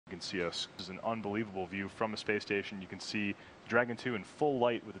You can see us. This is an unbelievable view from a space station. You can see Dragon 2 in full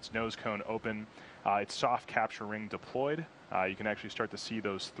light with its nose cone open. Its soft capture ring deployed. You can actually start to see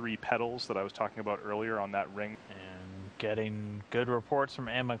those 3 pedals that I was talking about earlier on that ring. And getting good reports from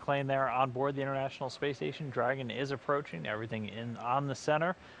Ann McClain there on board the International Space Station. Dragon is approaching, everything in on the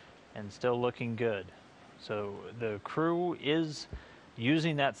center and still looking good. So the crew is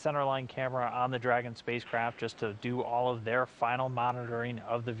using that centerline camera on the Dragon spacecraft just to do all of their final monitoring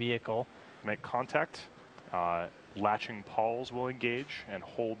of the vehicle. Make contact. Latching pawls will engage and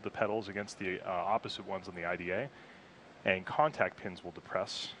hold the pedals against the opposite ones on the IDA. And contact pins will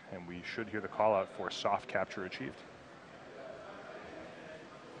depress, and we should hear the call out for soft capture achieved.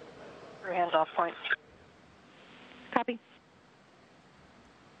 Hands off point. Copy.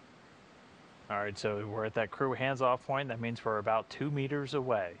 All right, so we're at that crew hands-off point. That means we're about 2 meters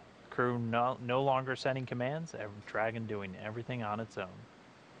away. Crew no longer sending commands. Dragon doing everything on its own.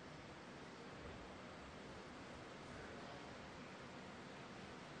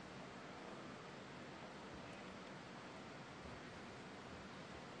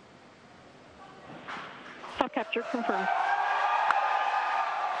 Soft capture confirmed.